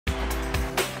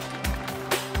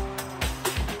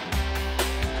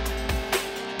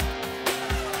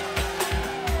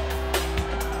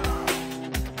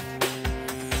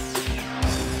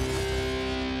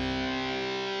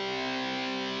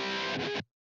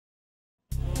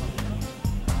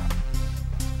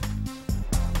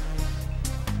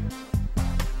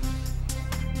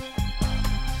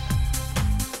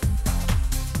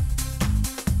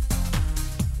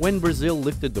When Brazil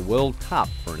lifted the World Cup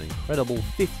for an incredible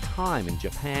 5th time in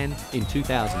Japan in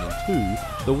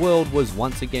 2002, the world was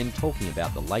once again talking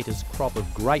about the latest crop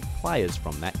of great players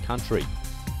from that country.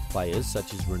 Players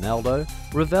such as Ronaldo,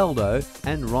 Rivaldo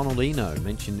and Ronaldinho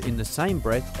mentioned in the same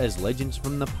breath as legends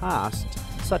from the past,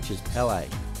 such as Pelé.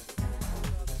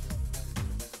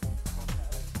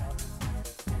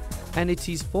 And it's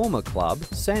his former club,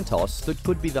 Santos, that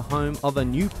could be the home of a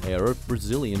new pair of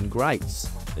Brazilian greats,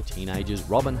 the teenagers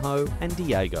Robinho and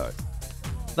Diego.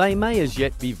 They may as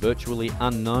yet be virtually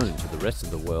unknown to the rest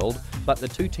of the world, but the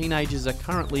two teenagers are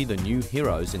currently the new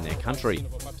heroes in their country.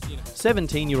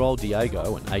 17-year-old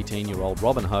Diego and 18-year-old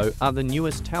Robinho are the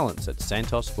newest talents at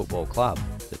Santos Football Club,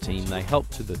 the team they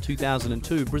helped to the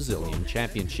 2002 Brazilian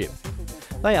Championship.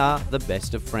 They are the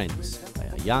best of friends. They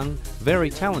are young, very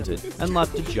talented and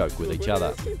love to joke with each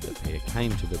other. The pair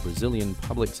came to the Brazilian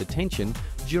public's attention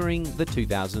during the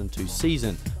 2002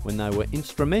 season when they were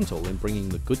instrumental in bringing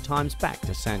the good times back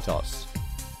to Santos.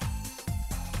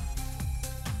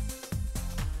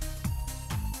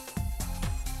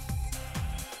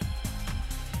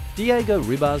 Diego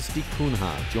Ribas de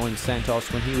Cunha joined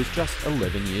Santos when he was just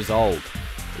 11 years old.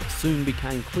 It soon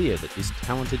became clear that this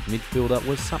talented midfielder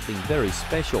was something very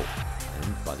special,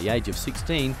 and by the age of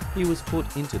 16, he was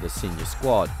put into the senior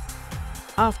squad.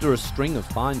 After a string of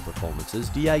fine performances,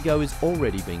 Diego is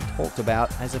already being talked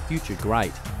about as a future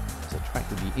great. He's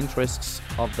attracted the interests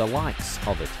of the likes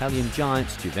of Italian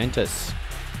giants Juventus.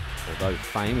 Although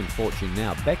fame and fortune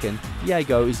now beckon,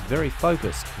 Diego is very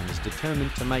focused and is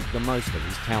determined to make the most of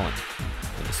his talent.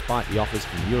 And despite the offers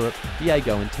from Europe,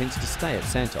 Diego intends to stay at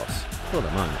Santos for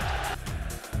the moment.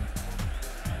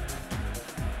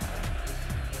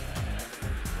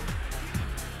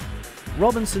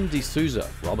 Robinson de Souza,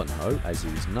 Robinho as he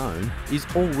is known, is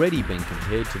already being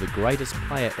compared to the greatest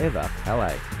player ever,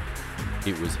 Pelé.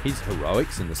 It was his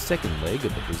heroics in the second leg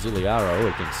of the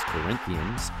Brasileiro against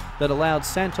Corinthians that allowed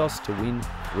Santos to win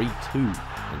 3-2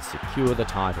 and secure the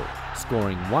title,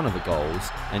 scoring one of the goals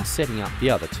and setting up the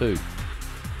other two.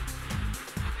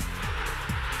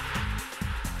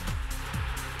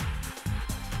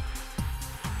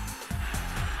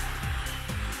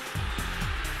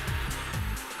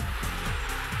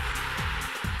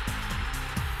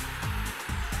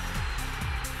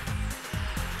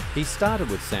 He started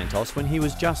with Santos when he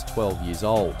was just 12 years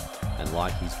old, and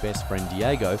like his best friend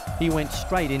Diego, he went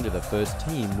straight into the first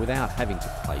team without having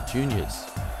to play juniors.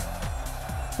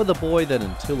 For the boy that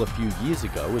until a few years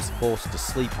ago was forced to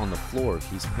sleep on the floor of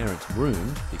his parents'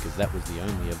 room because that was the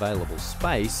only available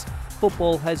space,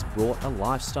 football has brought a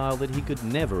lifestyle that he could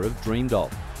never have dreamed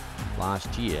of.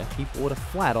 Last year, he bought a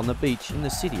flat on the beach in the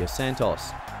city of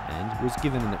Santos and was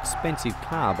given an expensive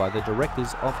car by the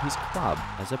directors of his club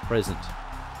as a present.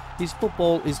 His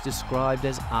football is described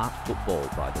as art football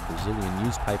by the Brazilian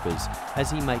newspapers as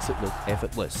he makes it look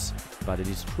effortless, but it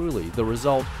is truly the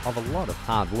result of a lot of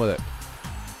hard work.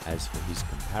 As for his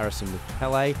comparison with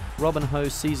Pelé, Robinho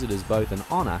sees it as both an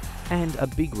honour and a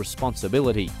big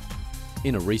responsibility.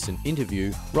 In a recent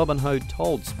interview, Robinho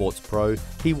told Sports Pro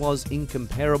he was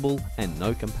incomparable and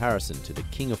no comparison to the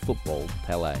king of football,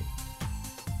 Pelé.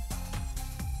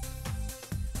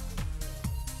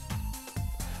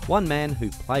 One man who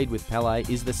played with Pelé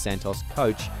is the Santos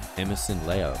coach, Emerson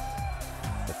Leo.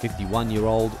 The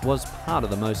 51-year-old was part of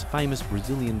the most famous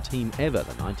Brazilian team ever,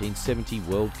 the 1970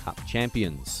 World Cup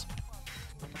champions.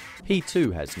 He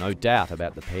too has no doubt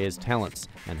about the pair's talents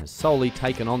and has solely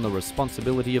taken on the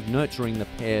responsibility of nurturing the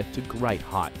pair to great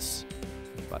heights.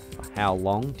 But for how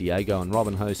long Diego and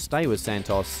Robinho stay with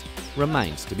Santos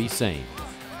remains to be seen.